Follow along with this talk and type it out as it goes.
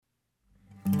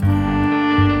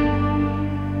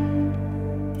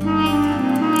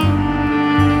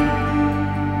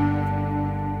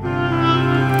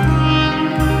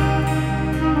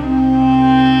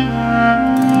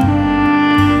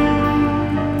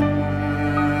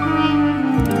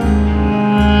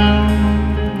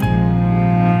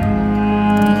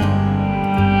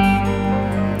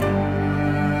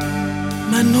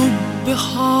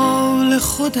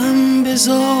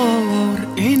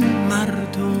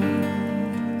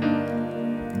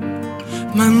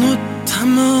من و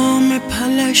تمام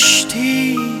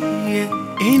پلشتی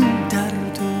این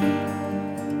دردو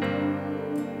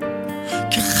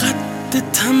که خط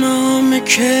تمام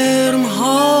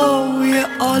کرمهای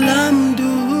عالم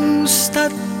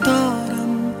دوستت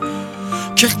دارم،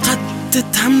 که خط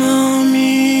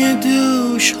تمامی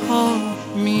دوشها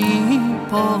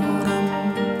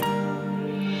میبارم،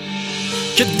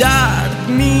 که درد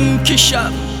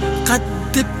میکشم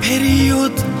قد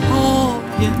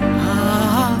پریودهای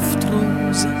 7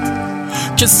 روزت،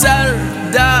 که سر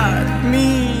درد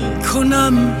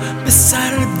میکنم به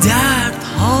سر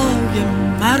دردهای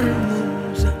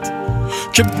مرموزت،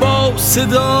 که با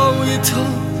صدای تو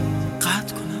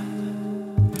قطع کنم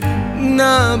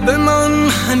نه بمان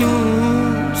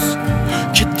هنوز،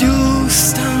 که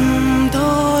دوستم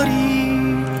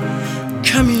داری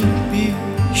کمی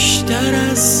بیشتر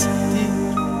از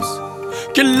دیروز،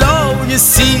 که لای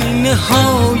سینه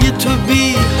های تو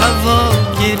بی هوا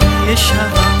گریه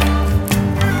شوم،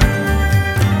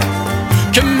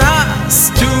 که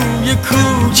مست توی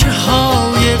کوچه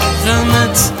های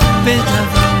غمت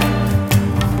بدوم،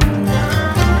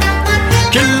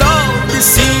 که لای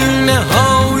سینه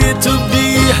های تو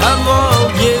بی هوا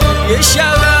گریه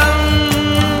شوم،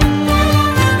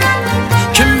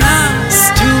 که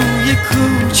مست توی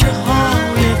کوچه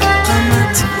های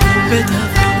غمت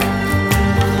بدوم.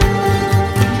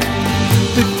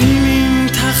 ببین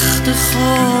تخت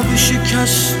خواب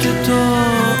شکست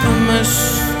دائم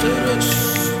استرس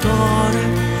داره،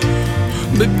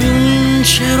 ببین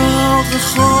چراغ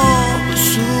خواب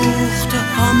سوخته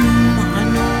هم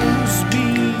هنوز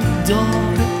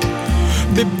بیداره،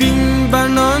 ببین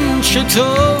بنان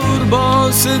چطور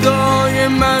با صدای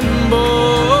من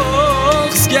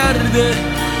بغض کرده،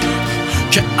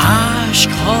 که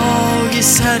عشقهای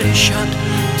سر شب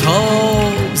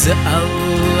تازه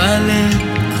اول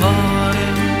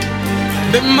کاره.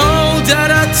 به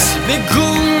مادرت بگو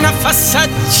نفست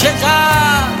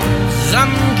چقدر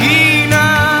غمگین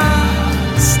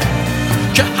است،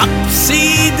 که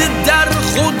حبسیده در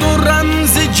خود و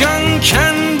رمز جان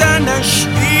کندنش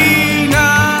این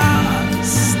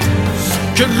است،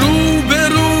 که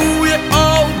روبروی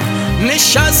آب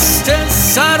نشسته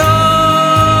سراب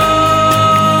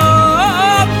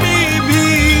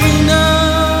میبینم،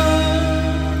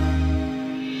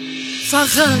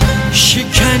 فقط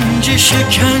شکنجه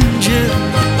شکنجه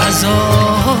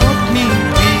عذاب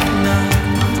میبینم،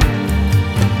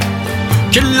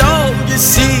 که لای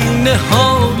سینه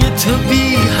های تو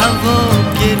بی هوا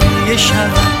گریه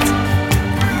شود،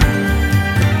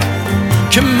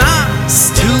 که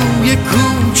مست توی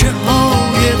کوچه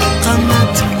های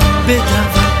غمت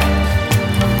بدوم،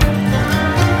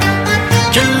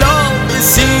 که لای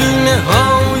سینه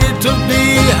های تو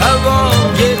بی هوا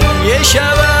گریه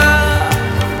شود،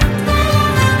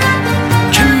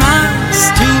 که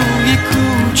مست توی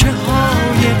کوچه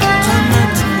های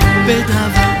غمت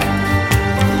بدوم.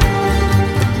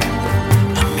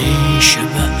 همیشه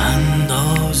به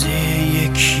اندازه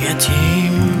یک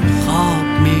یتیم خواب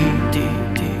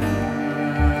میدیدی،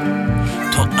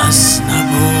 تو از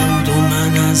نبود و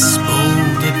من از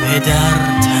بود پدر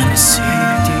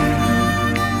ترسیدی،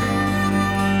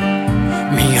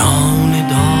 میان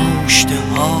داشته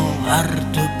ها هر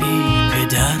دو بی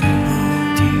پدر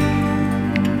بودی،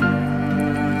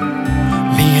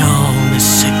 میان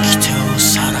سکته و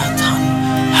سرطان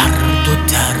هر دو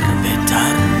در به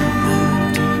در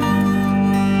بودی،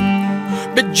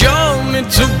 به جام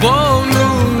تو بانو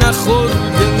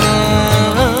نخورده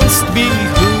مست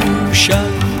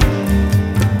بیهوشم،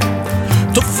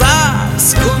 تو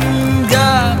فرض کن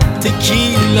در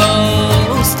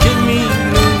تکیلاست که می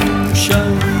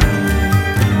نوشم،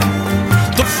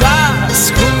 تو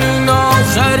فرض کن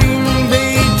آخرین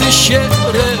بیت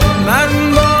شعر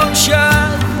من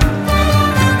باشد،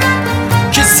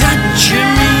 که زجه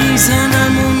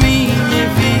میزنم و می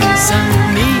نویسم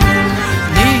می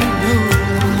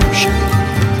نوشم،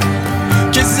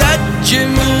 که زجه